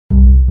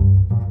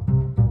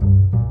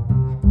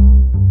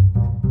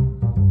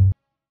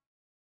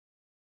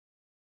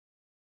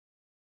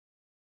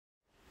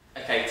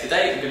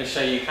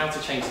show you how to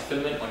change the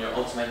filament on your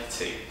Ultimaker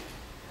 2.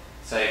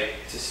 So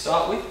to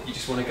start with, you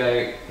just want to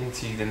go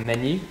into the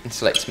menu and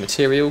select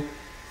material,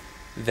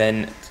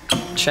 then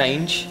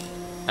change,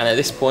 and at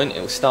this point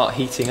it will start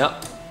heating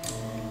up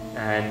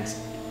and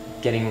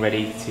getting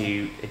ready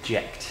to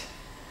eject.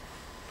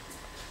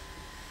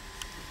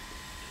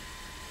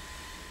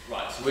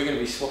 Right, so we're going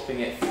to be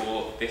swapping it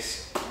for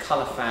this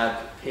ColourFab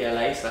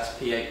PLA, so that's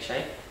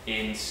PHA,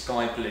 in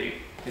sky blue.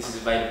 This is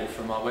available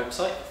from our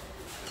website.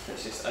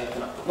 Let's just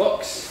open up the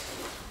box.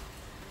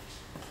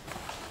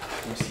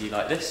 You'll see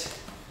like this.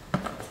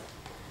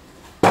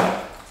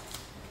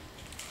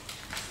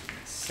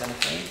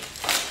 Cellophane.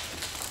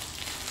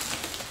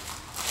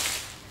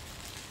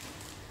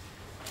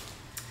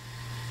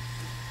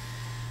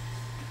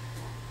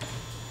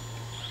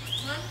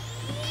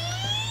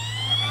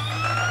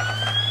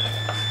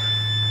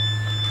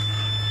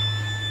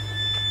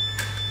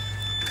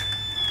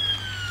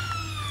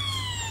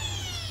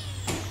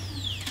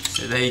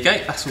 So there you go,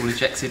 that's all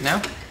ejected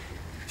now.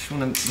 Just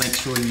want to make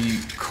sure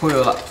you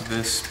coil up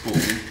the spool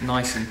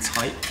nice and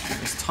tight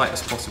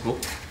as possible.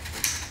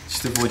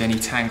 Just avoid any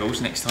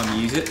tangles next time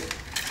you use it.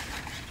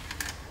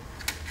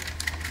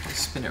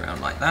 Just spin it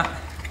around like that.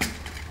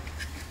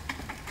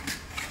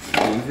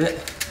 Move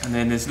it, and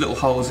then there's little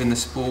holes in the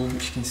spool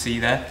which you can see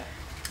there.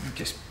 You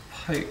just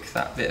poke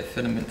that bit of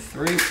filament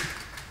through.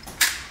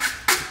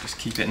 Just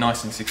keep it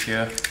nice and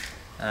secure,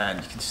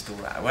 and you can store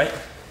that away.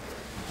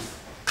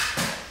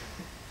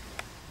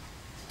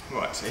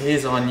 Right, so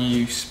here's our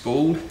new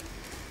spool.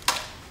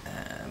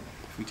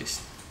 If we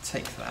just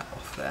take that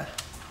off there.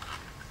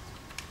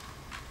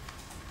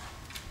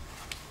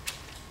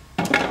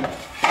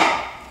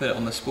 Put it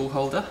on the spool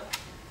holder,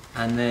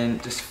 and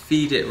then just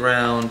feed it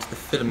around the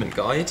filament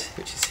guide,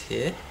 which is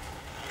here.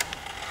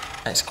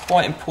 And it's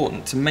quite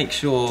important to make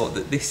sure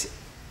that this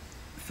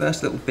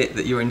first little bit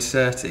that you're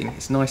inserting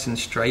is nice and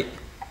straight,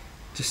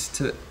 just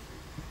to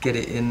get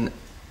it in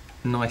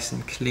nice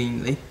and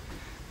cleanly.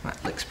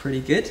 That looks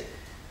pretty good.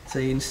 So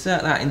you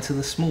insert that into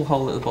the small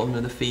hole at the bottom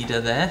of the feeder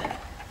there,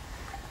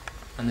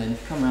 and then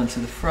come around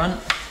to the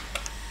front.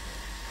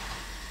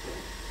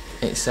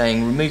 It's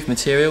saying remove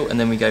material, and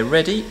then we go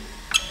ready.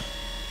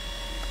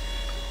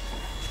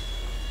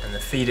 And the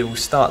feeder will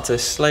start to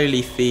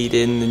slowly feed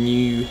in the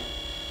new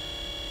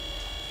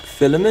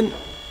filament.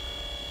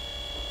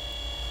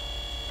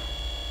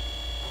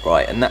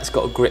 Right, and that's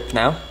got a grip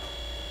now.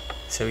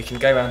 So we can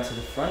go around to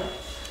the front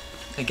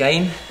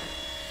again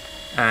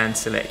and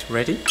select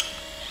ready.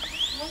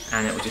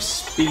 And it will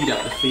just speed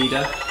up the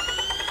feeder.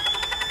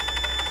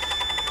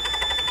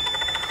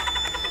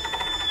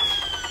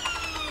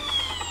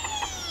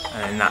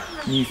 And that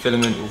new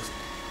filament will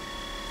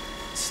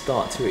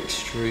start to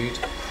extrude.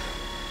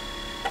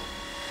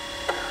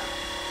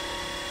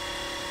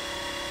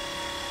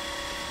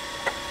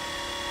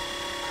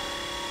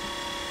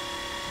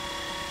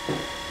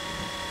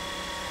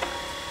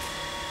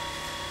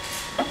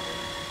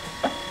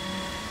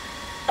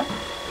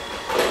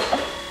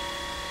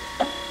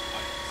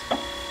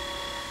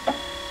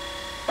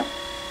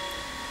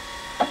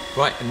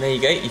 Right, and there you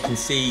go, you can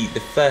see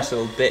the first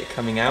little bit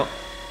coming out.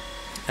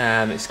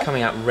 It's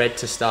coming out red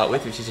to start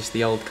with, which is just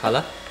the old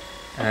colour.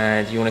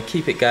 And you want to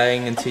keep it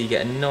going until you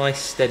get a nice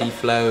steady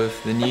flow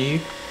of the new.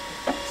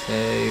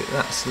 So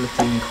that's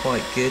looking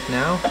quite good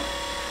now.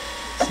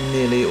 It's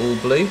nearly all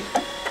blue.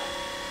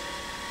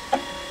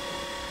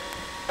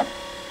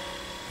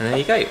 And there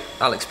you go,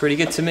 that looks pretty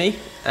good to me.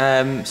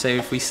 So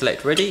if we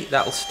select ready,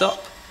 that will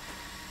stop.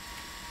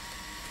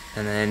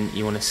 And then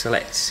you want to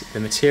select the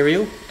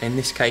material. In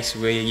this case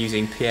we're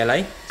using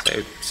PLA,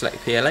 so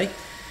select PLA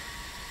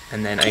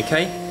and then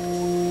OK,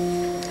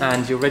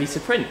 and you're ready to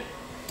print.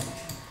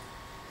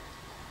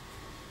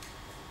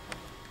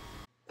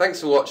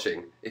 Thanks for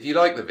watching. If you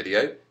like the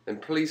video, then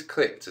please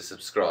click to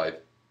subscribe.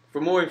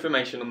 For more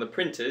information on the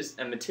printers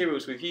and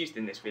materials we've used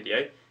in this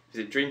video,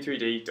 visit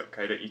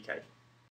dream3d.co.uk.